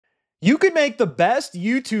You could make the best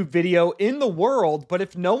YouTube video in the world, but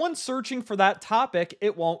if no one's searching for that topic,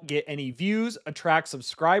 it won't get any views, attract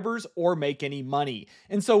subscribers, or make any money.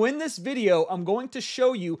 And so in this video, I'm going to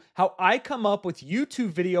show you how I come up with YouTube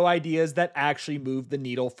video ideas that actually move the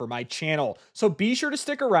needle for my channel. So be sure to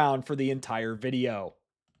stick around for the entire video.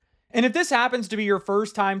 And if this happens to be your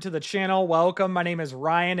first time to the channel, welcome. My name is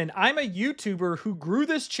Ryan, and I'm a YouTuber who grew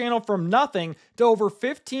this channel from nothing to over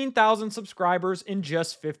 15,000 subscribers in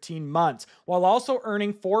just 15 months, while also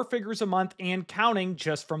earning 4 figures a month and counting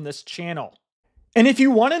just from this channel. And if you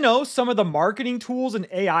want to know some of the marketing tools and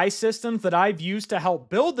AI systems that I've used to help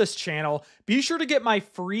build this channel, be sure to get my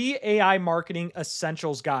free AI Marketing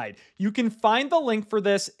Essentials Guide. You can find the link for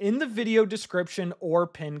this in the video description or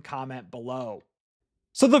pinned comment below.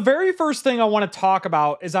 So the very first thing I want to talk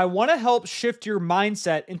about is I want to help shift your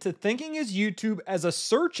mindset into thinking as YouTube as a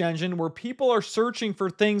search engine where people are searching for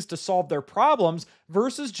things to solve their problems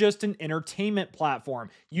versus just an entertainment platform.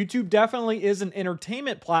 YouTube definitely is an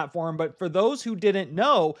entertainment platform, but for those who didn't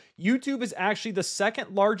know, YouTube is actually the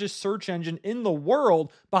second largest search engine in the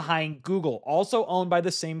world behind Google, also owned by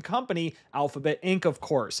the same company, Alphabet Inc., of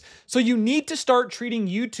course. So you need to start treating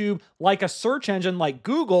YouTube like a search engine like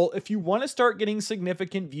Google if you want to start getting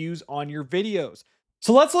significant views on your videos.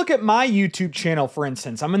 So let's look at my YouTube channel, for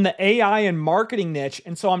instance. I'm in the AI and marketing niche,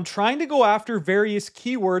 and so I'm trying to go after various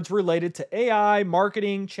keywords related to AI,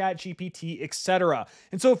 marketing, ChatGPT, etc.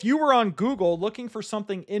 And so if you were on Google looking for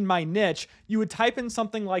something in my niche, you would type in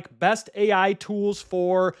something like best AI tools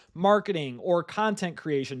for marketing or content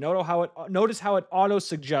creation. Notice how it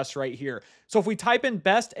auto-suggests right here. So if we type in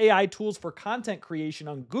best AI tools for content creation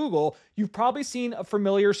on Google, you've probably seen a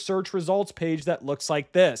familiar search results page that looks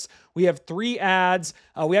like this. We have 3 ads.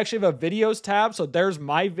 We actually have a videos tab. So there's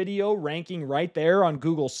my video ranking right there on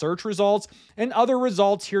Google search results, and other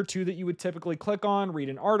results here too that you would typically click on, read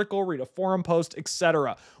an article, read a forum post,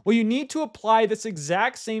 etc. Well, you need to apply this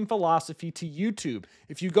exact same philosophy to YouTube.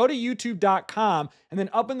 If you go to youtube.com and then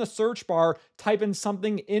up in the search bar, type in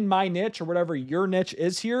something in my niche or whatever your niche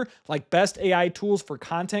is here, like best AI tools for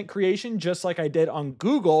content creation, just like I did on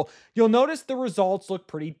Google, you'll notice the results look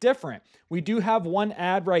pretty different. We do have one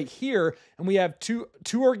ad right here, and we have two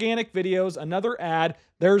organic videos, another ad,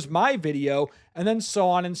 there's my video, and then so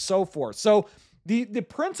on and so forth. So the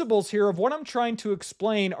principles here of what I'm trying to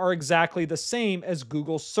explain are exactly the same as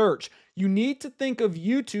Google search. You need to think of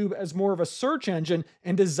YouTube as more of a search engine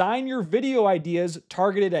and design your video ideas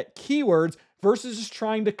targeted at keywords versus just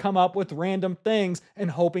trying to come up with random things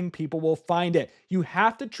and hoping people will find it. You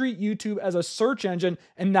have to treat YouTube as a search engine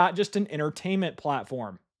and not just an entertainment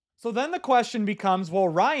platform. So then the question becomes, well,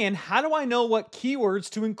 Ryan, how do I know what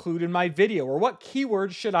keywords to include in my video, or what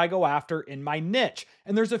keywords should I go after in my niche?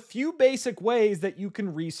 And there's a few basic ways that you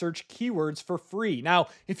can research keywords for free. Now,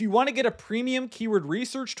 if you want to get a premium keyword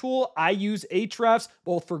research tool, I use Ahrefs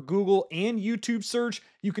both for Google and YouTube search.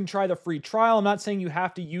 You can try the free trial. I'm not saying you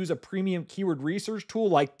have to use a premium keyword research tool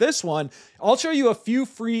like this one. I'll show you a few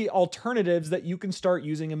free alternatives that you can start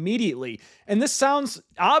using immediately. And this sounds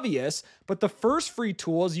obvious, but the first free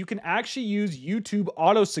tool is you can actually use YouTube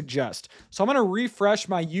AutoSuggest. So I'm going to refresh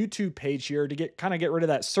my YouTube page here to get rid of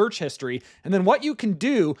that search history. And then what you can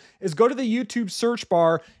do is go to the YouTube search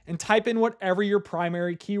bar and type in whatever your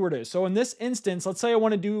primary keyword is. So in this instance, let's say I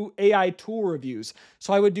want to do AI tool reviews.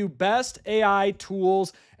 So I would do best AI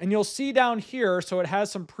tools, and you'll see down here, so it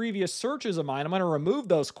has some previous searches of mine. I'm going to remove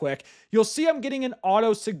those quick. You'll see I'm getting an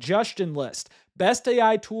auto suggestion list. Best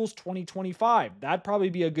AI tools 2025. That'd probably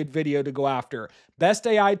be a good video to go after. Best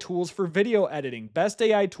AI tools for video editing. Best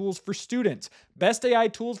AI tools for students. Best AI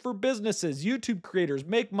tools for businesses, YouTube creators,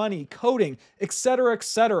 make money, coding, etc.,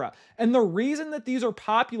 etc. And the reason that these are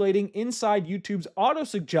populating inside YouTube's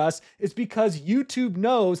AutoSuggest is because YouTube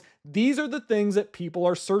knows these are the things that people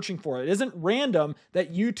are searching for. It isn't random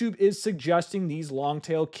that YouTube is suggesting these long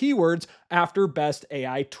tail keywords after best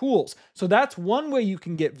AI tools. So that's one way you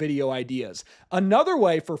can get video ideas. Another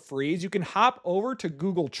way for free is you can hop over to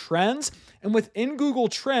Google Trends, and within Google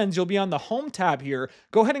Trends, you'll be on the Home tab here.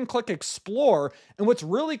 Go ahead and click Explore, and what's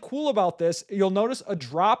really cool about this, you'll notice a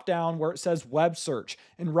drop down where it says Web Search,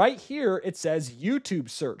 and right here it says YouTube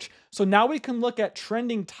Search. So now we can look at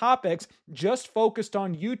trending topics just focused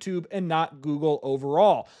on YouTube and not Google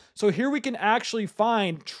overall. So here we can actually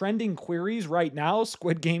find trending queries right now: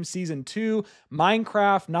 Squid Game Season 2,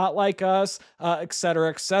 Minecraft, Not Like Us, etc.,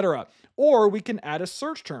 etc. Or we can add a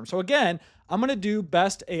search term. So again, I'm going to do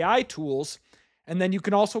best AI tools, and then you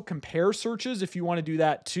can also compare searches if you want to do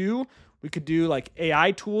that too. We could do like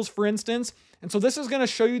AI tools, for instance, And so this is going to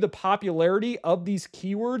show you the popularity of these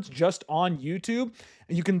keywords just on YouTube.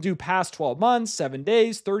 And you can do past 12 months, 7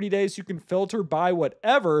 days, 30 days. You can filter by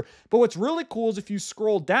whatever. But what's really cool is if you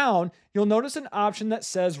scroll down, you'll notice an option that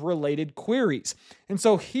says related queries. And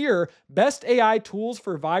so here, best AI tools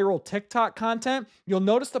for viral TikTok content, you'll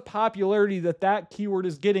notice the popularity that that keyword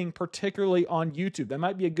is getting, particularly on YouTube. That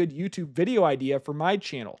might be a good YouTube video idea for my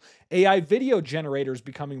channel. AI video generators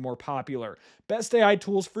becoming more popular. Best AI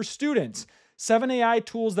tools for students. 7 AI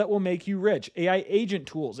tools that will make you rich. AI agent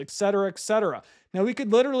tools, etc., etc. Now we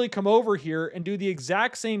could literally come over here and do the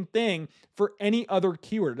exact same thing for any other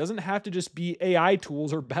keyword. It doesn't have to just be AI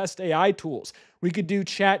tools or best AI tools. We could do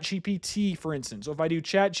ChatGPT, for instance. So if I do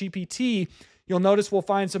ChatGPT, you'll notice we'll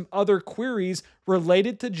find some other queries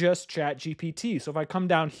related to just ChatGPT. So if I come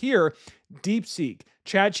down here, DeepSeek,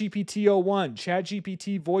 ChatGPT 01,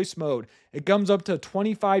 ChatGPT voice mode, it comes up to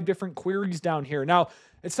 25 different queries down here. Now,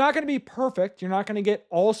 it's not going to be perfect. You're not going to get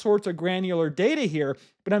all sorts of granular data here,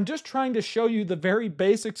 but I'm just trying to show you the very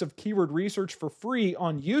basics of keyword research for free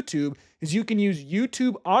on YouTube, is you can use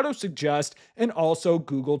YouTube AutoSuggest and also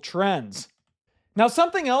Google Trends. Now,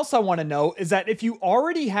 something else I want to note is that if you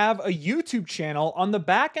already have a YouTube channel, on the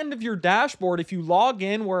back end of your dashboard, if you log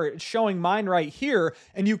in where it's showing mine right here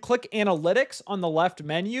and you click Analytics on the left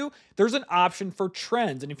menu, there's an option for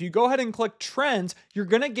trends. And if you go ahead and click trends, you're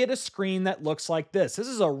going to get a screen that looks like this. This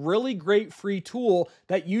is a really great free tool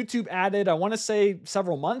that YouTube added, I want to say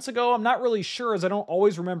several months ago. I'm not really sure, as I don't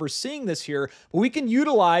always remember seeing this here, but we can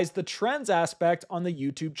utilize the trends aspect on the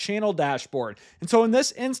YouTube channel dashboard. And so in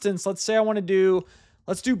this instance, let's say I want to do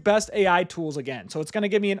let's do best AI tools again. So it's going to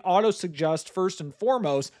give me an auto suggest first and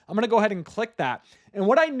foremost. I'm going to go ahead and click that. And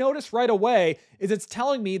what I notice right away is it's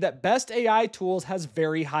telling me that best AI tools has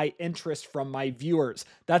very high interest from my viewers.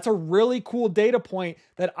 That's a really cool data point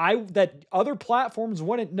that other platforms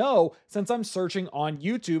wouldn't know, since I'm searching on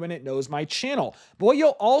YouTube and it knows my channel. But what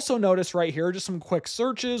you'll also notice right here, just some quick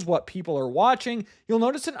searches, what people are watching, you'll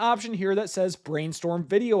notice an option here that says brainstorm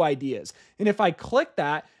video ideas. And if I click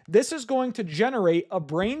that, this is going to generate a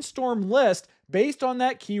brainstorm list based on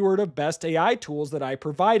that keyword of best AI tools that I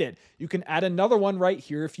provided. You can add another one right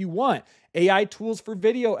here if you want. AI tools for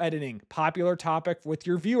video editing, popular topic with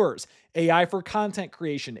your viewers. AI for content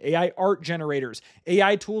creation, AI art generators,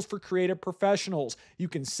 AI tools for creative professionals. You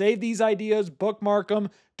can save these ideas, bookmark them,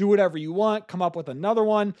 do whatever you want, come up with another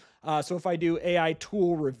one. So if I do AI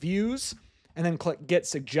tool reviews, and then click get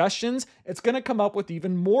suggestions, it's going to come up with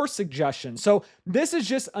even more suggestions. So this is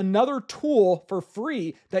just another tool for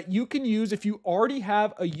free that you can use if you already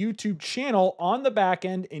have a YouTube channel on the back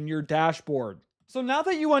end in your dashboard. So now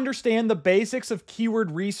that you understand the basics of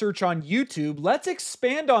keyword research on YouTube, let's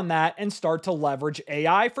expand on that and start to leverage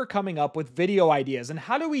AI for coming up with video ideas. And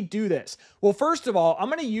how do we do this? Well, first of all, I'm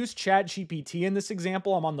going to use ChatGPT in this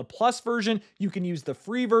example. I'm on the Plus version. You can use the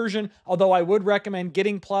free version, although I would recommend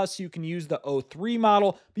getting Plus. You can use the O3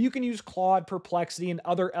 model, but you can use Claude, Perplexity, and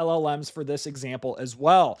other LLMs for this example as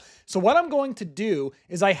well. So what I'm going to do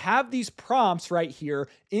is I have these prompts right here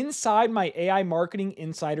inside my AI Marketing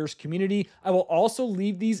Insiders community. I will also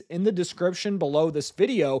leave these in the description below this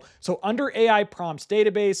video. So under AI prompts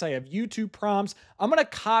database, I have YouTube prompts. I'm going to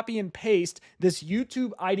copy and paste this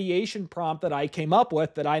YouTube ideation prompt that I came up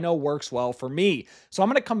with that I know works well for me. So I'm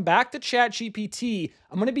going to come back to ChatGPT.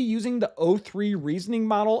 I'm going to be using the O3 reasoning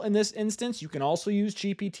model in this instance. You can also use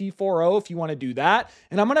GPT-4o if you want to do that.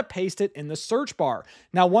 And I'm going to paste it in the search bar.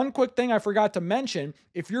 Now, one quick thing I forgot to mention,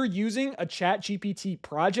 if you're using a ChatGPT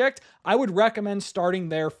project, I would recommend starting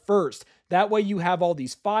there first. That way you have all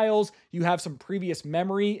these files, you have some previous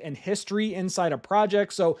memory and history inside a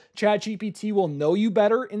project. So ChatGPT will know you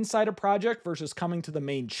better inside a project versus coming to the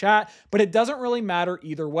main chat, but it doesn't really matter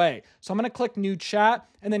either way. So I'm going to click new chat,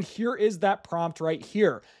 and then here is that prompt right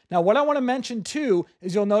here. Now, what I want to mention too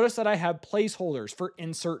is you'll notice that I have placeholders for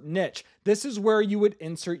insert niche. This is where you would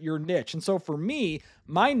insert your niche. And so for me,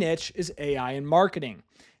 my niche is AI and marketing.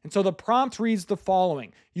 And so the prompt reads the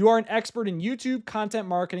following. You are an expert in YouTube, content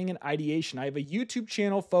marketing, and ideation. I have a YouTube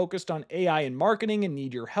channel focused on AI and marketing and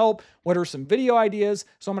need your help. What are some video ideas?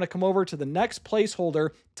 So I'm going to come over to the next placeholder,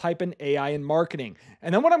 type in AI and marketing.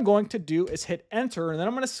 And then what I'm going to do is hit enter, and then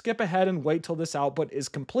I'm going to skip ahead and wait till this output is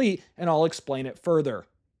complete, and I'll explain it further.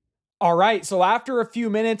 All right, so after a few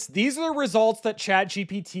minutes, these are the results that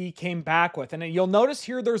ChatGPT came back with. And you'll notice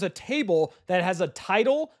here there's a table that has a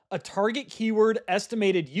title, a target keyword,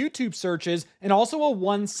 estimated YouTube searches, and also a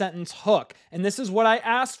one-sentence hook. And this is what I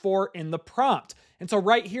asked for in the prompt. And so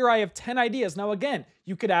right here, I have 10 ideas. Now, again,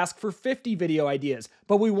 you could ask for 50 video ideas,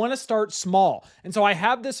 but we want to start small. And so I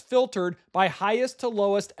have this filtered by highest to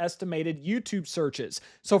lowest estimated YouTube searches.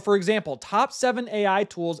 So for example, top 7 AI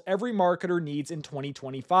tools every marketer needs in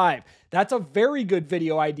 2025. That's a very good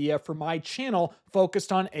video idea for my channel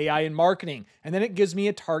focused on AI and marketing. And then it gives me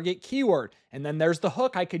a target keyword. And then there's the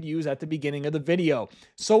hook I could use at the beginning of the video.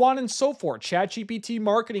 So on and so forth. ChatGPT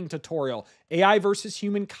marketing tutorial, AI versus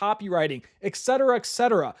human copywriting, etc.,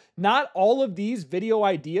 etc. Not all of these video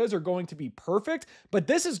ideas are going to be perfect, but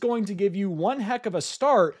this is going to give you one heck of a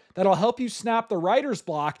start that'll help you snap the writer's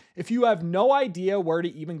block if you have no idea where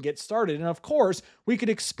to even get started. And of course, we could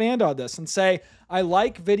expand on this and say, I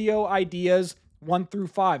like video ideas 1 through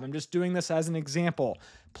 5. I'm just doing this as an example.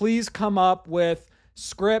 Please come up with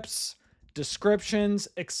scripts, descriptions,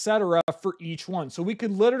 etc. for each one. So we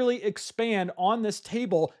could literally expand on this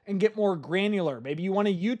table and get more granular. Maybe you want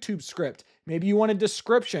a YouTube script, maybe you want a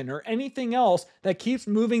description or anything else that keeps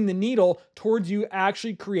moving the needle towards you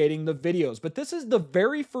actually creating the videos. But this is the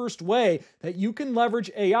very first way that you can leverage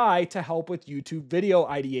AI to help with YouTube video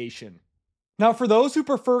ideation. Now, for those who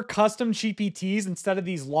prefer custom GPTs instead of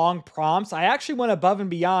these long prompts, I actually went above and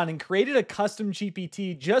beyond and created a custom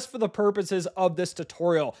GPT just for the purposes of this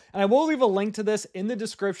tutorial. And I will leave a link to this in the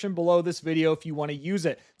description below this video if you want to use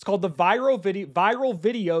it. It's called the Viral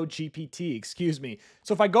Video GPT, excuse me.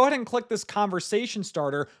 So if I go ahead and click this conversation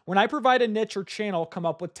starter, when I provide a niche or channel, come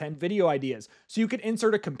up with 10 video ideas. So you could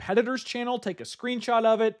insert a competitor's channel, take a screenshot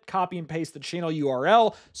of it, copy and paste the channel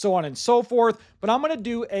URL, so on and so forth. But I'm going to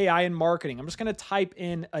do AI and marketing. I'm just going to type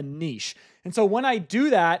in a niche. And so when I do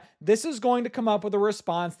that, this is going to come up with a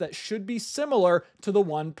response that should be similar to the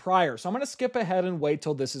one prior. So I'm going to skip ahead and wait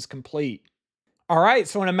till this is complete. All right,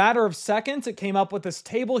 so in a matter of seconds, it came up with this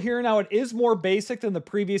table here. Now, it is more basic than the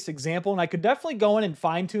previous example, and I could definitely go in and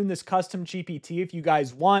fine-tune this custom GPT if you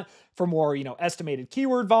guys want for more, estimated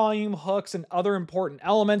keyword volume, hooks, and other important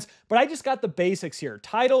elements. But I just got the basics here: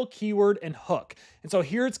 title, keyword, and hook. And so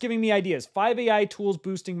here it's giving me ideas: 5 AI tools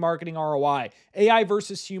boosting marketing ROI, AI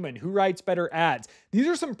versus human, who writes better ads. These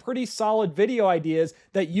are some pretty solid video ideas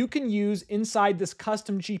that you can use inside this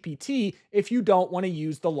custom GPT if you don't want to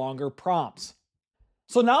use the longer prompts.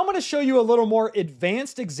 So now I'm going to show you a little more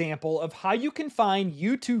advanced example of how you can find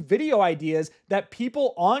YouTube video ideas that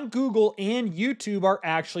people on Google and YouTube are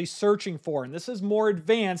actually searching for. And this is more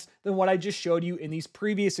advanced than what I just showed you in these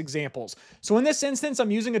previous examples. So in this instance,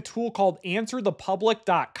 I'm using a tool called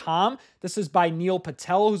AnswerThePublic.com. This is by Neil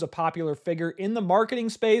Patel, who's a popular figure in the marketing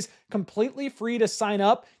space. Completely free to sign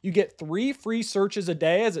up. You get 3 free searches a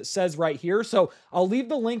day, as it says right here. So I'll leave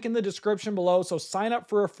the link in the description below. So sign up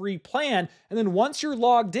for a free plan. And then once you're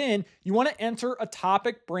logged in, you want to enter a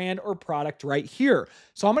topic, brand, or product right here.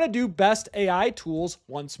 So I'm going to do best AI tools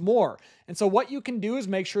once more. And so what you can do is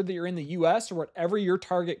make sure that you're in the US or whatever your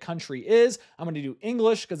target country is. I'm going to do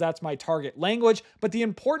English because that's my target language. But the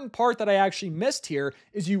important part that I actually missed here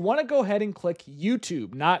is you want to go ahead and click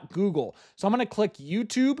YouTube, not Google. So I'm going to click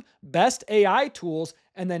YouTube, best AI tools,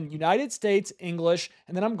 and then United States, English,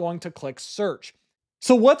 and then I'm going to click search.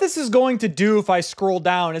 So what this is going to do if I scroll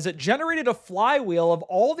down is it generated a flywheel of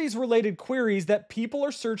all these related queries that people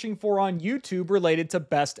are searching for on YouTube related to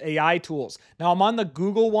best AI tools. Now I'm on the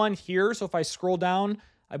Google one here, so if I scroll down,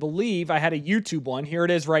 I believe I had a YouTube one. Here it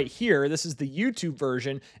is right here. This is the YouTube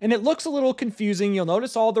version, and it looks a little confusing. You'll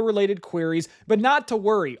notice all the related queries, but not to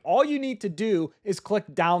worry. All you need to do is click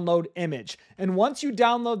download image. And once you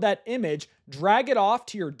download that image, drag it off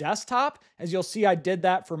to your desktop. As you'll see, I did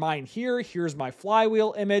that for mine here. Here's my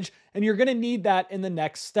flywheel image, and you're going to need that in the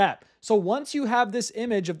next step. So once you have this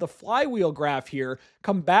image of the flywheel graph here,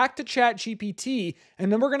 come back to ChatGPT,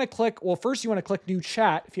 and then we're going to click, well, first you want to click new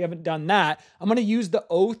chat if you haven't done that. I'm going to use the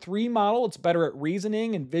O3 model. It's better at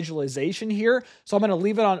reasoning and visualization here. So I'm going to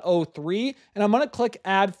leave it on O3, and I'm going to click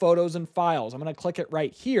add photos and files. I'm going to click it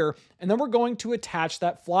right here, and then we're going to attach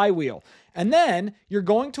that flywheel. And then you're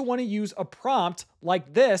going to want to use a prompt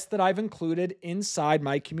like this that I've included inside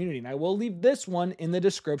my community. And I will leave this one in the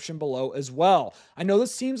description below as well. I know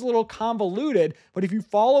this seems a little convoluted, but if you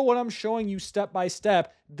follow what I'm showing you step by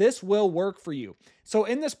step, this will work for you. So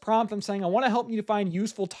in this prompt, I'm saying I want to help you to find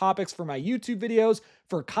useful topics for my YouTube videos.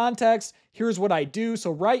 For context, here's what I do.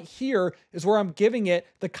 So right here is where I'm giving it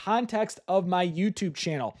the context of my YouTube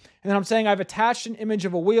channel. And then I'm saying I've attached an image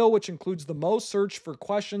of a wheel, which includes the most search for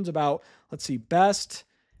questions about, let's see, best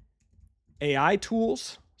AI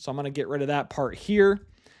tools. So I'm going to get rid of that part here.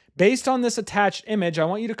 Based on this attached image, I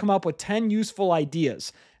want you to come up with 10 useful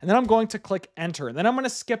ideas. And then I'm going to click enter. And then I'm going to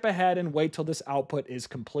skip ahead and wait till this output is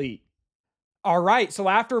complete. All right, so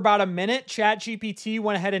after about a minute, ChatGPT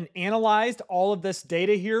went ahead and analyzed all of this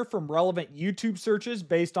data here from relevant YouTube searches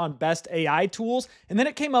based on best AI tools, and then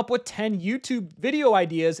it came up with 10 YouTube video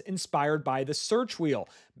ideas inspired by the search wheel.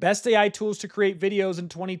 Best AI tools to create videos in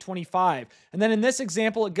 2025. And then in this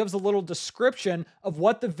example, it gives a little description of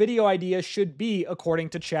what the video idea should be according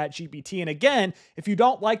to ChatGPT. And again, if you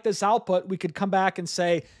don't like this output, we could come back and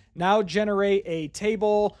say, now generate a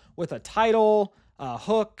table with a title, a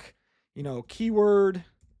hook, keyword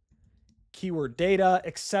data,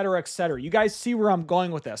 etc., etc. You guys see where I'm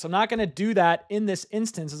going with this. I'm not going to do that in this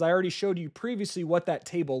instance, as I already showed you previously what that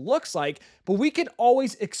table looks like, but we could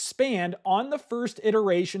always expand on the first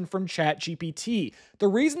iteration from ChatGPT. The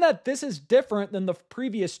reason that this is different than the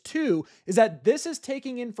previous two is that this is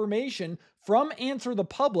taking information from Answer the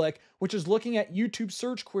Public, which is looking at YouTube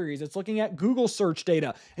search queries. It's looking at Google search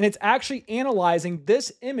data, and it's actually analyzing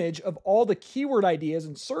this image of all the keyword ideas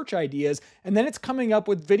and search ideas, and then it's coming up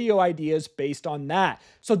with video ideas based on that.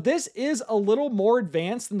 So this is a little more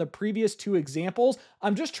advanced than the previous two examples.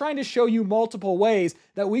 I'm just trying to show you multiple ways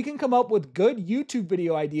that we can come up with good YouTube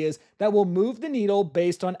video ideas that will move the needle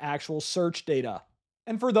based on actual search data.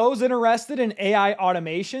 And for those interested in AI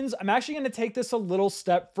automations, I'm actually going to take this a little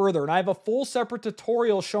step further. And I have a full separate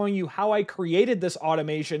tutorial showing you how I created this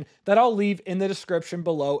automation that I'll leave in the description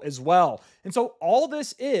below as well. And so all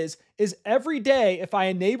this is every day, if I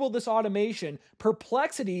enable this automation,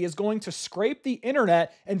 Perplexity is going to scrape the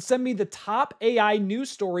internet and send me the top AI news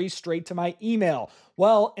stories straight to my email.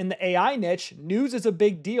 Well, in the AI niche, news is a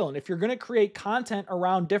big deal. And if you're going to create content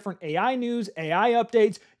around different AI news, AI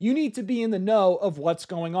updates, you need to be in the know of what's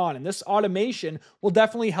going on. And this automation will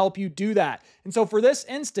definitely help you do that. And so for this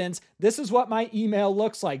instance, this is what my email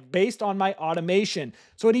looks like based on my automation.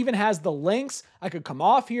 So it even has the links. I could come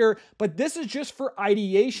off here, but this is just for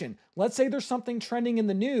ideation. Let's say there's something trending in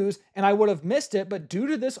the news and I would have missed it, but due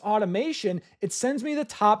to this automation, it sends me the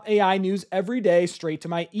top AI news every day straight to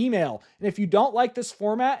my email. And if you don't like this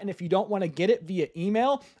format and if you don't want to get it via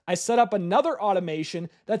email, I set up another automation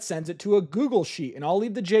that sends it to a Google Sheet. And I'll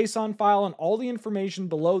leave the JSON file and all the information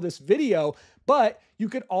below this video, but you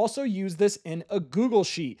could also use this in a Google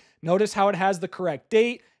Sheet. Notice how it has the correct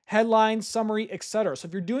date, headline, summary, etc. So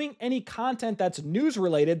if you're doing any content that's news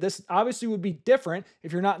related, this obviously would be different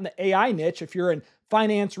if you're not in the AI niche. If you're in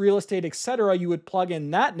finance, real estate, etc., you would plug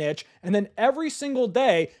in that niche. And then every single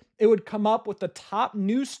day, it would come up with the top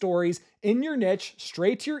news stories in your niche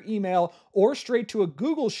straight to your email or straight to a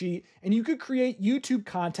Google Sheet, and you could create YouTube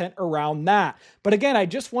content around that. But again, I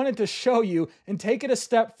just wanted to show you and take it a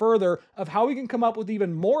step further of how we can come up with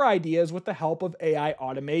even more ideas with the help of AI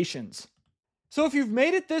automations. So if you've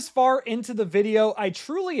made it this far into the video, I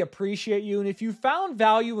truly appreciate you. And if you found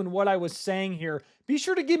value in what I was saying here, be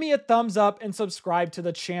sure to give me a thumbs up and subscribe to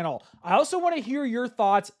the channel. I also want to hear your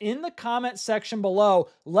thoughts in the comment section below.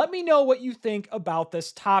 Let me know what you think about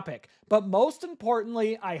this topic. But most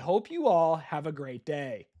importantly, I hope you all have a great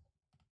day.